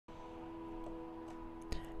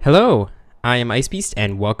Hello, I am IceBeast,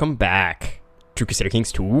 and welcome back to Crusader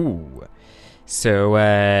Kings 2.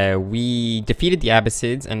 So, we defeated the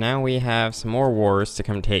Abbasids, and now we have some more wars to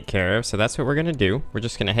come take care of, so that's what we're going to do. We're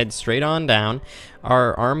just going to head straight on down.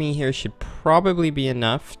 Our army here should probably be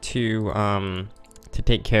enough to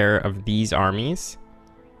take care of these armies.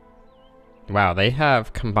 Wow, they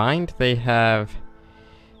have, combined, they have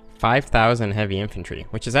 5,000 heavy infantry,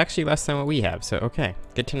 which is actually less than what we have, so okay,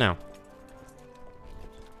 good to know.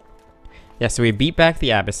 Yeah, so we beat back the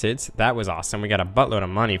Abbasids. That was awesome. We got a buttload of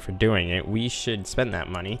money for doing it. We should spend that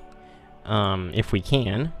money, if we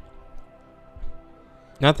can.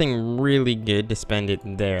 Nothing really good to spend it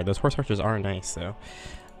there. Those horse archers are nice, though.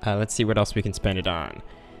 Let's see what else we can spend it on.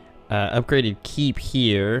 Upgraded keep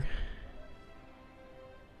here.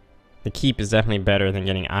 The keep is definitely better than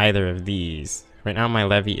getting either of these. Right now my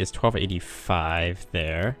levy is 1285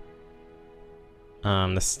 there.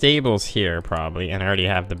 The stables here, probably, and I already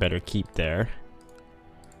have the better keep there.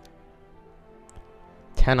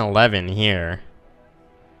 1011 here.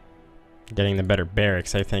 Getting the better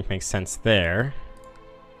barracks, I think, makes sense there.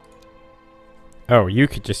 Oh, you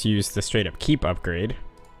could just use the straight-up keep upgrade.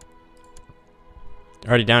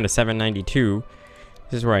 Already down to 792.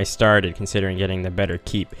 This is where I started, considering getting the better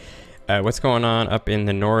keep. What's going on up in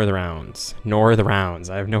the North Rounds? North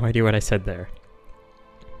Rounds. I have no idea what I said there.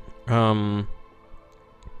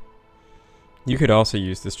 You could also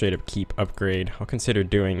use the straight-up keep upgrade. I'll consider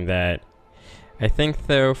doing that. I think,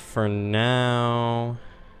 though, for now...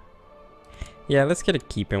 Yeah, let's get a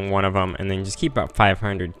keep in one of them, and then just keep about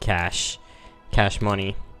 500 cash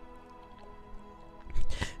money.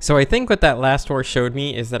 So I think what that last war showed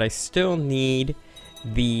me is that I still need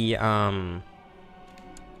the...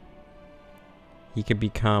 He could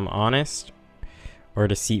become honest or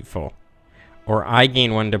deceitful. Or I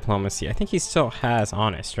gain 1 diplomacy. I think he still has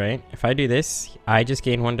honest, right? If I do this, I just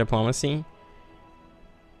gain 1 diplomacy.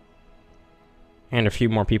 And a few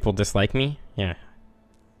more people dislike me. Yeah.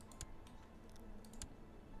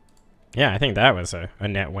 Yeah, I think that was a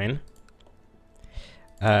net win.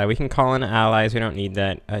 We can call in allies. We don't need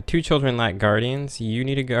that. 2 children lack guardians. You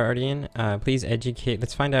need a guardian. Please educate.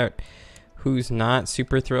 Let's find out who's not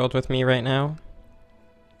super thrilled with me right now.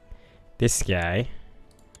 This guy.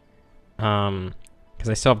 Because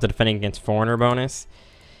I still have the defending against foreigner bonus.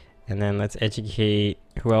 And then let's educate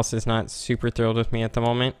who else is not super thrilled with me at the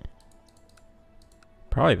moment.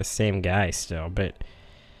 Probably the same guy still, but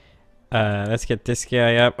let's get this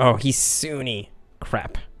guy up. Oh, he's Sunni.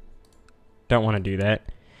 Crap. Don't want to do that.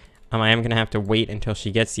 I am gonna have to wait until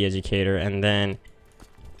she gets the educator and then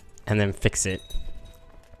fix it.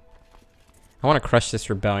 I want to crush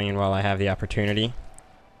this rebellion while I have the opportunity.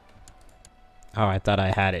 Oh, I thought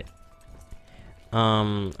I had it.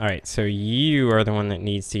 Alright, so you are the one that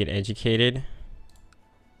needs to get educated.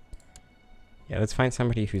 Yeah, let's find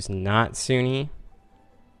somebody who's not Sunni.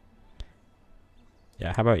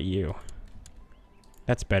 Yeah, how about you?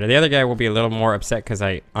 That's better. The other guy will be a little more upset because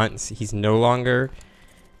he's no longer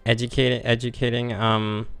educating.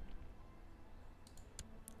 Oh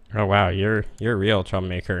wow, you're a real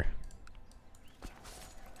troublemaker.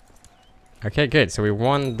 Okay, good. So we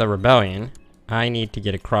won the rebellion. I need to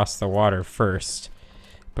get across the water first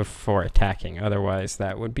before attacking. Otherwise,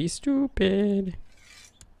 that would be stupid.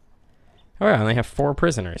 Oh, yeah, I only have 4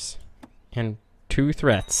 prisoners and 2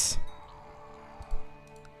 threats.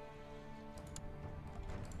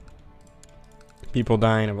 People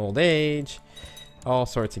dying of old age. All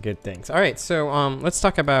sorts of good things. All right, so let's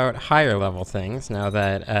talk about higher level things now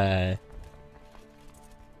that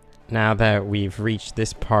we've reached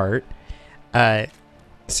this part.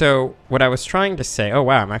 So, what I was trying to say... Oh,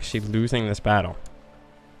 wow, I'm actually losing this battle.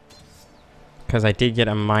 Because I did get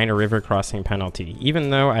a minor river crossing penalty.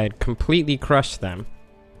 Even though I had completely crushed them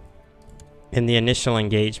in the initial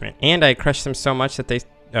engagement. And I crushed them so much that they...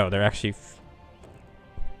 Oh, they're actually...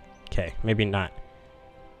 Okay, maybe not.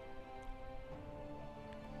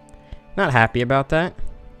 Not happy about that.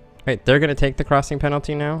 Wait, they're going to take the crossing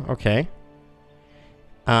penalty now? Okay.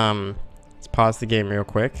 Let's pause the game real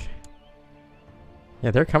quick. Yeah,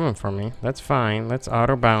 they're coming for me. That's fine. Let's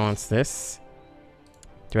auto-balance this.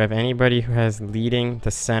 Do I have anybody who has leading the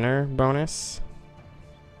center bonus?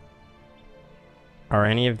 Are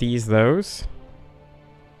any of these those?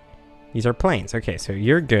 These are plains. Okay, so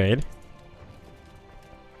you're good.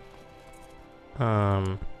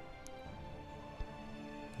 You're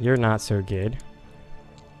not so good.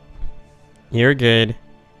 You're good.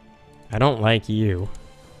 I don't like you.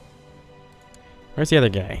 Where's the other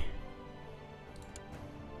guy?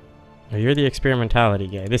 Oh, you're the experimentality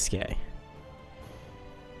guy. This guy.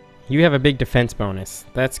 You have a big defense bonus.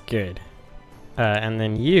 That's good. And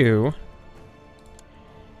then you...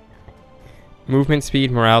 movement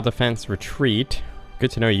speed, morale, defense, retreat.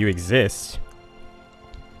 Good to know you exist.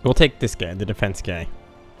 We'll take this guy, the defense guy.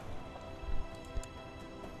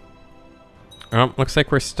 Oh, looks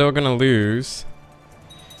like we're still gonna lose.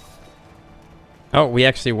 Oh, we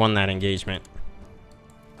actually won that engagement.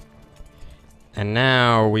 And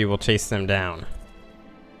now we will chase them down.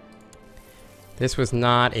 This was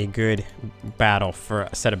not a good battle for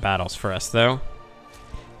a set of battles for us, though.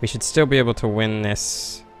 We should still be able to win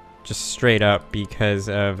this just straight up because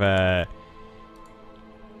of the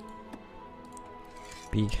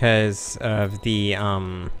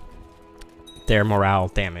their morale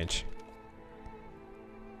damage.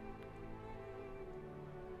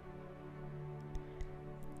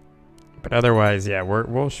 But otherwise, yeah,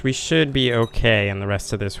 we should be okay in the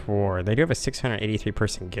rest of this war. They do have a 683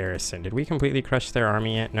 person garrison. Did we completely crush their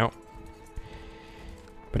army yet? Nope.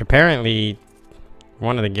 But apparently,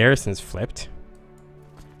 one of the garrisons flipped.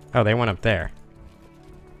 Oh, they went up there.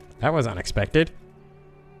 That was unexpected.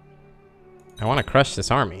 I want to crush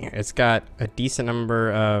this army. It's got a decent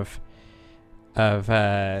number of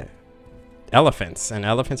elephants, and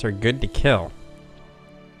elephants are good to kill.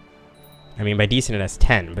 I mean, by decent it has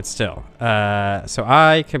 10, but still. So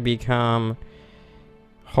I could become...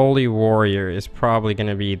 Holy Warrior is probably going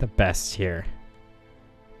to be the best here.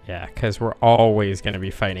 Yeah, because we're always going to be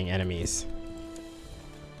fighting enemies.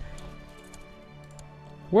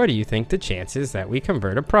 What do you think the chances that we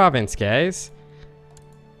convert a province, guys?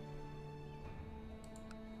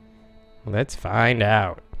 Let's find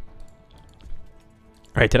out.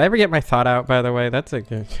 Alright, did I ever get my thought out, by the way? That's a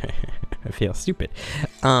good... I feel stupid.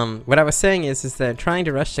 What I was saying is that trying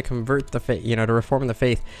to rush to convert the faith, you know, to reform the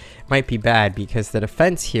faith might be bad because the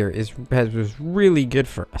defense here was really good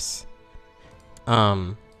for us.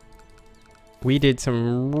 We did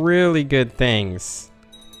some really good things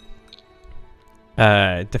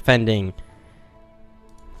defending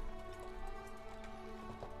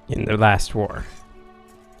in the last war.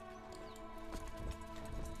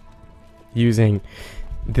 Using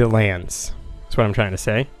the lands. That's what I'm trying to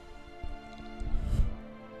say.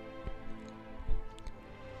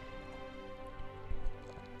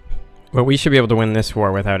 But we should be able to win this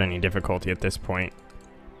war without any difficulty at this point.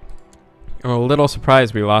 I'm a little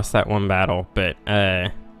surprised we lost that one battle, but,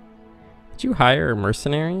 did you hire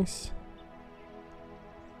mercenaries?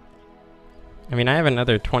 I mean, I have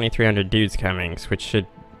another 2,300 dudes coming, which should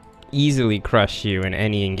easily crush you in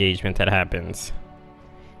any engagement that happens.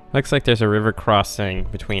 Looks like there's a river crossing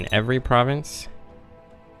between every province.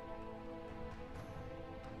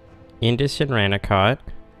 Indus and Ranakot.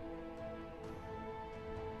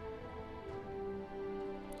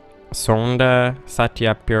 Sonda,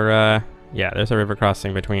 Satyapura. Yeah, there's a river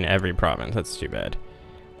crossing between every province. That's too bad.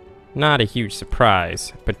 Not a huge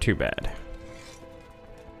surprise, but too bad.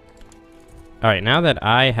 Alright, now that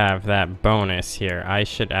I have that bonus here, I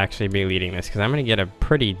should actually be leading this, because I'm going to get a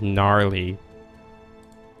pretty gnarly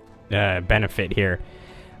benefit here.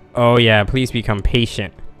 Oh yeah, please become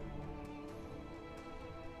patient.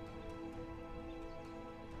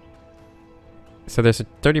 So there's a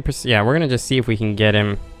 30%... Yeah, we're going to just see if we can get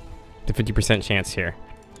him the 50% chance here.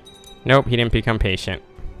 Nope, he didn't become patient.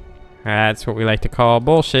 That's what we like to call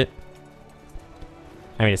bullshit.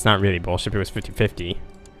 I mean, it's not really bullshit. It was 50-50.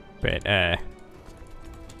 But,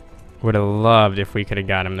 would have loved if we could have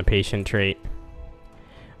got him the patient trait.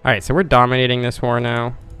 Alright, so we're dominating this war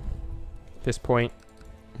now. At this point,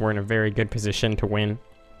 we're in a very good position to win.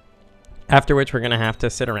 After which, we're going to have to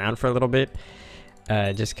sit around for a little bit.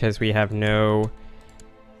 Just because we have no...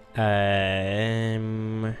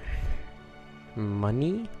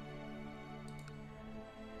 money?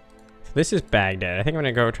 So this is Baghdad. I think I'm going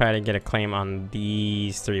to go try to get a claim on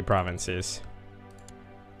these 3 provinces.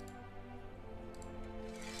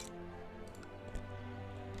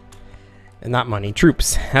 And not money,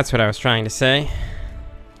 troops. That's what I was trying to say.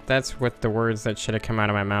 That's what the words that should have come out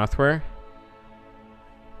of my mouth were.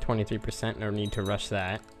 23%, no need to rush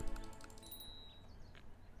that.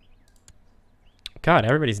 God,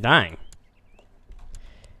 everybody's dying.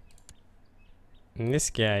 And this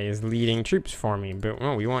guy is leading troops for me, but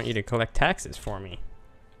oh, we want you to collect taxes for me.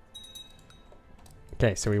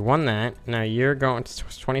 Okay, so we won that. Now you're going to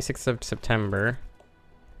 26th of September.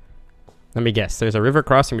 Let me guess, there's a river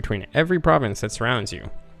crossing between every province that surrounds you.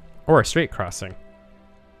 Or a straight crossing.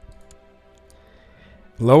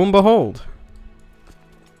 Lo and behold,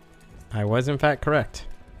 I was in fact correct.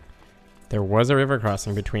 There was a river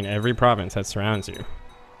crossing between every province that surrounds you.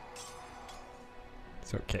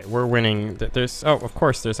 It's okay, we're winning. There's, oh, of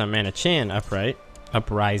course, there's a Manachan upright.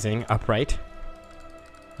 Uprising, upright.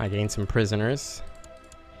 I gained some prisoners.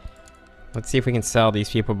 Let's see if we can sell these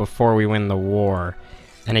people before we win the war.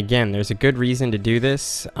 And again, there's a good reason to do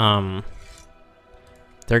this. They're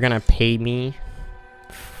gonna pay me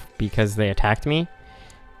because they attacked me.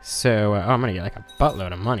 So, oh, I'm gonna get like a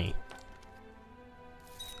buttload of money.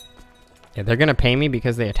 Yeah, they're gonna pay me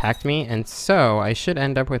because they attacked me, and so I should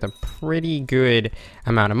end up with a pretty good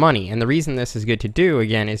amount of money. And the reason this is good to do,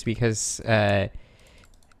 again, is because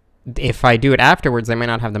if I do it afterwards, I might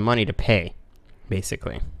not have the money to pay,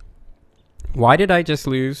 basically. Why did I just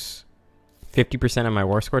lose 50% of my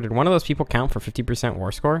war score? Did one of those people count for 50%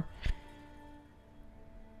 war score?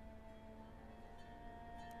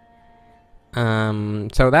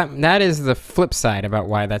 So that is the flip side about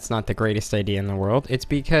why that's not the greatest idea in the world. It's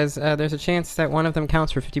because there's a chance that one of them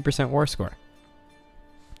counts for 50% war score.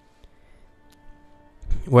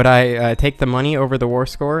 Would I take the money over the war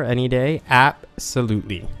score any day?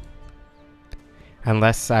 Absolutely.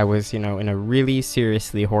 Unless I was, you know, in a really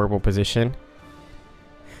seriously horrible position,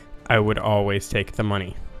 I would always take the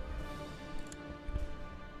money.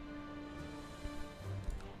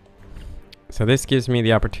 So this gives me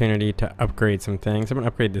the opportunity to upgrade some things. I'm going to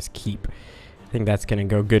upgrade this keep. I think that's going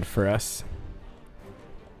to go good for us.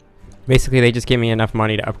 Basically, they just gave me enough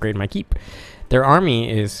money to upgrade my keep. Their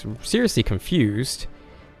army is seriously confused.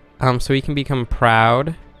 So we can become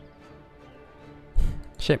proud.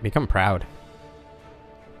 Shit, become proud.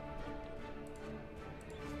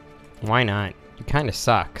 Why not? You kind of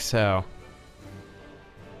suck, so...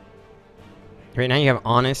 Right now you have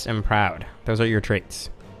honest and proud. Those are your traits.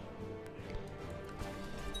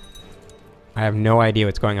 I have no idea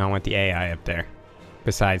what's going on with the AI up there,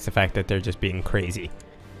 besides the fact that they're just being crazy.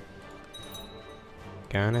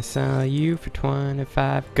 Gonna sell you for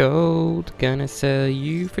 25 gold, gonna sell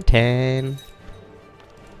you for 10.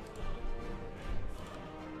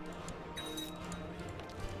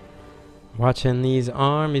 Watching these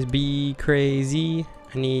armies be crazy.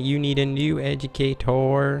 You need a new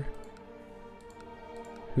educator.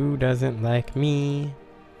 Who doesn't like me?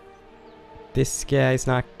 This guy's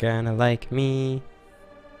not gonna like me.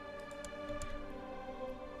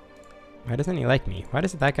 Why doesn't he like me? Why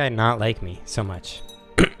does that guy not like me so much?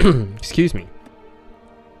 Excuse me.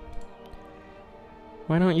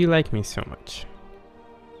 Why don't you like me so much?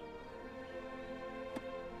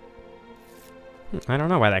 I don't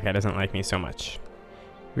know why that guy doesn't like me so much.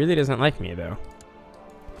 Really doesn't like me, though.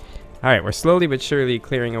 Alright, we're slowly but surely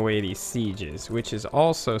clearing away these sieges, which is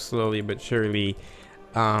also slowly but surely,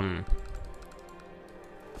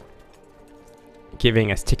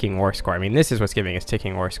 giving us ticking war score. I mean, this is what's giving us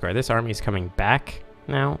ticking war score. This army is coming back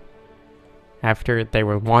now, after they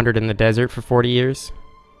were wandered in the desert for 40 years.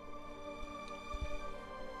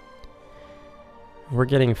 We're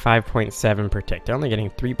getting 5.7 per tick. They're only getting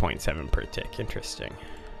 3.7 per tick. Interesting.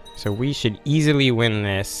 So we should easily win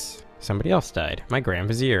this. Somebody else died. My Grand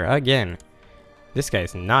Vizier, again. This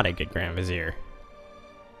guy's not a good Grand Vizier.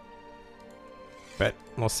 But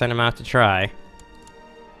we'll send him out to try.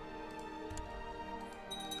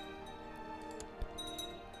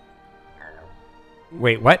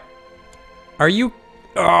 Wait, what? Are you...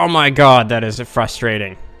 Oh my god, that is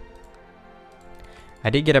frustrating. I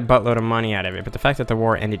did get a buttload of money out of it, but the fact that the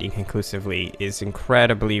war ended inconclusively is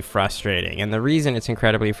incredibly frustrating. And the reason it's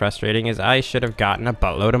incredibly frustrating is I should have gotten a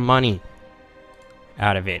buttload of money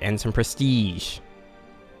out of it and some prestige.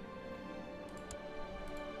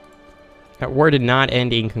 That war did not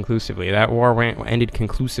end inconclusively. That war ended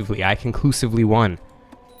conclusively. I conclusively won.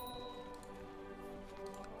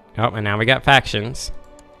 Oh, and now we got factions.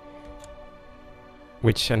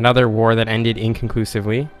 Which, another war that ended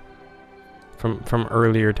inconclusively. From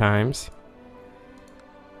earlier times.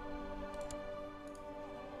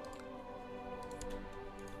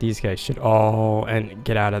 These guys should all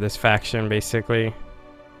get out of this faction, basically.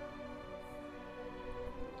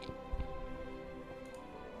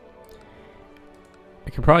 I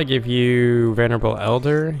could probably give you Venerable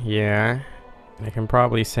Elder, yeah. I can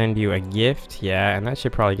probably send you a gift, yeah, and that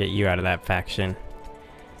should probably get you out of that faction.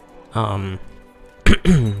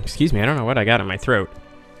 Excuse me, I don't know what I got in my throat.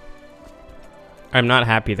 I'm not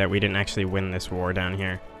happy that we didn't actually win this war down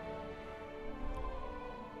here.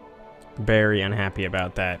 Very unhappy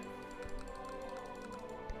about that.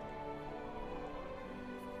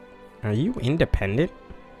 Are you independent?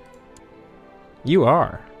 You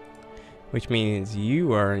are. Which means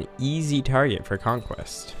you are an easy target for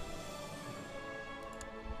conquest.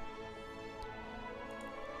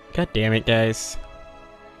 God damn it, guys.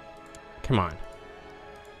 Come on.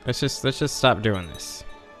 Let's just stop doing this.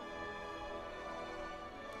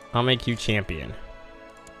 I'll make you champion.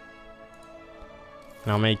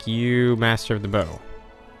 And I'll make you master of the bow.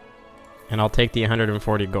 And I'll take the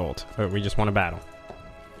 140 gold. But we just won a battle.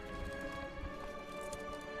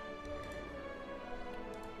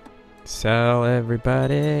 Sell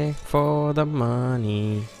everybody for the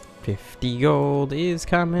money. 50 gold is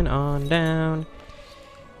coming on down.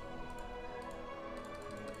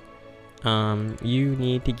 You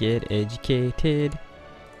need to get educated.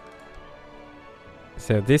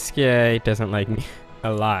 So this guy doesn't like me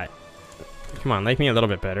a lot. Come on, like me a little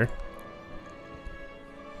bit better.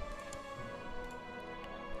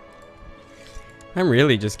 I'm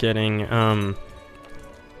really just getting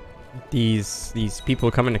these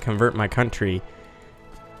people coming to convert my country,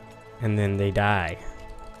 and then they die.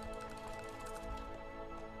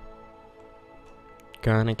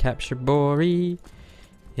 Gonna capture Bori.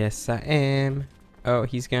 Yes, I am. Oh,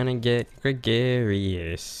 he's gonna get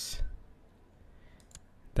gregarious.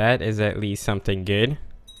 That is at least something good.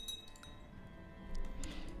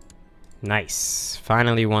 Nice.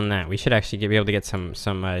 Finally won that. We should actually be able to get some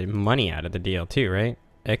money out of the deal too, right?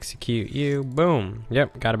 Execute you. Boom.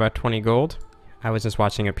 Yep, got about 20 gold. I was just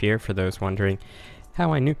watching up here for those wondering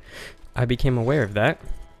how I knew. I became aware of that.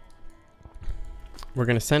 We're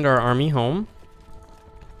gonna send our army home.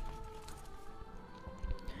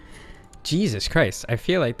 Jesus Christ, I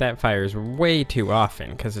feel like that fires way too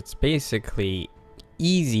often because it's basically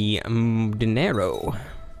easy dinero.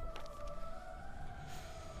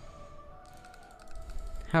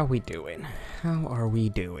 How we doing? How are we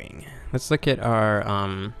doing? Let's look at our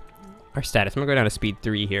status. I'm gonna go down to speed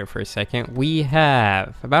 3 here for a second. We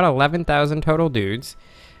have about 11,000 total dudes,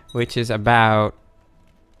 which is about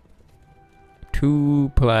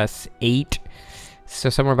 2 plus 8, so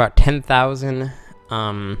somewhere about 10,000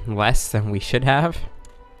 less than we should have.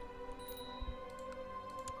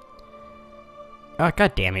 Oh,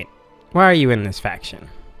 god damn it. Why are you in this faction?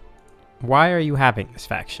 Why are you having this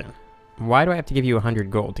faction? Why do I have to give you 100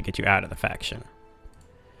 gold to get you out of the faction?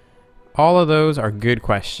 All of those are good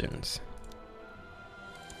questions.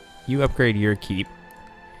 You upgrade your keep.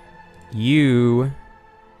 You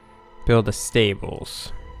build the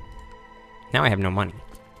stables. Now I have no money.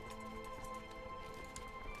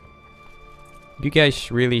 You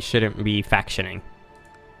guys really shouldn't be factioning.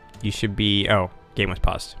 You should be... Oh, game was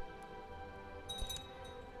paused.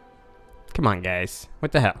 Come on, guys.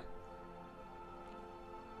 What the hell?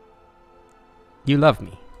 You love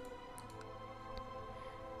me.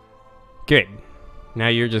 Good. Now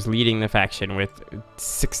you're just leading the faction with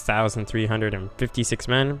 6,356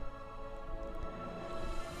 men.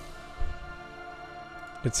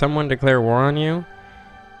 Did someone declare war on you?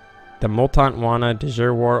 The Multant wanna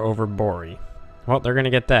declare war over Bori. Well, they're gonna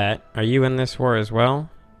get that. Are you in this war as well?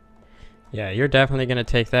 Yeah, you're definitely gonna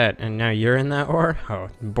take that. And now you're in that war? Oh,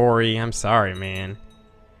 Bori, I'm sorry, man.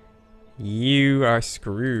 You are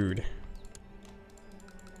screwed.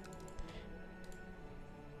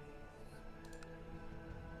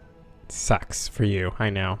 Sucks for you. I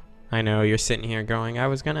know. I know you're sitting here going, I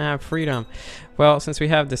was gonna have freedom. Well, since we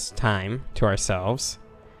have this time to ourselves,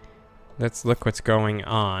 let's look what's going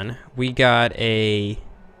on. We got a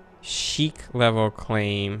Sheik level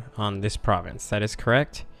claim on this province. That is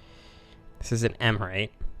correct. This is an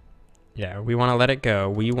emirate. Yeah, we want to let it go.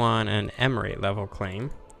 We want an emirate level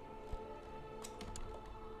claim.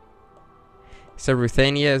 So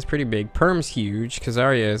Ruthenia is pretty big. Perm's huge.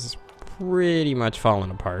 Khazaria is pretty much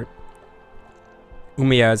falling apart.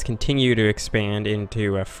 Umayyads continue to expand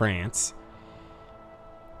into France.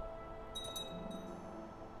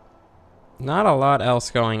 Not a lot else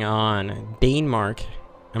going on. Denmark,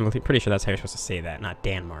 I'm pretty sure that's how you're supposed to say that, not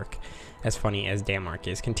Denmark. As funny as Denmark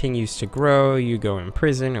is, continues to grow. You go in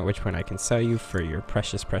prison, at which point I can sell you for your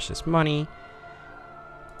precious, precious money.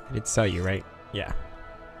 I did sell you, right? Yeah.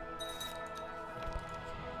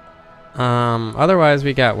 Otherwise,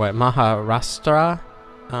 we got what? Maharashtra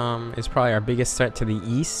is probably our biggest threat to the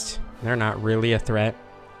east. They're not really a threat.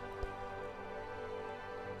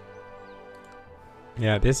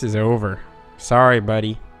 Yeah, this is over. Sorry,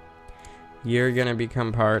 buddy. You're gonna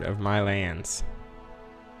become part of my lands.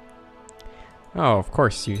 Oh, of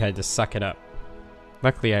course you had to suck it up.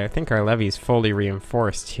 Luckily, I think our levy's fully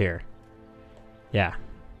reinforced here. Yeah.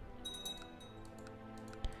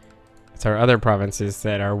 It's our other provinces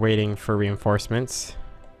that are waiting for reinforcements.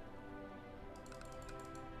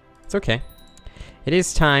 It's okay. It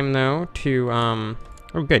is time, though, to, oh,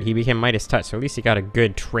 good, he became Midas Touch, so at least he got a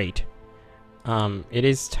good trait. It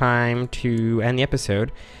is time to end the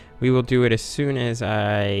episode. We will do it as soon as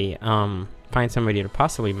I, find somebody to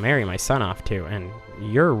possibly marry my son off to, and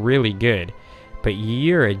you're really good, but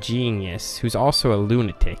you're a genius who's also a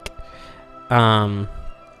lunatic.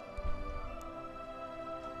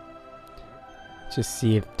 Just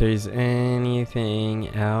see if there's anything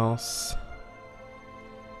else.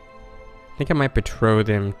 I think I might betroth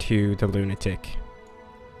him to the lunatic.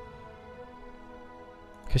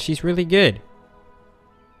 Because she's really good.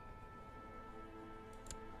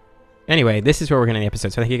 Anyway, this is where we're going to end the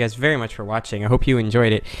episode. So thank you guys very much for watching. I hope you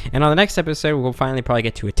enjoyed it. And on the next episode, we'll finally probably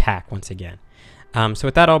get to attack once again. So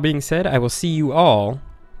with that all being said, I will see you all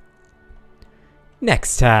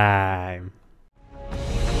next time.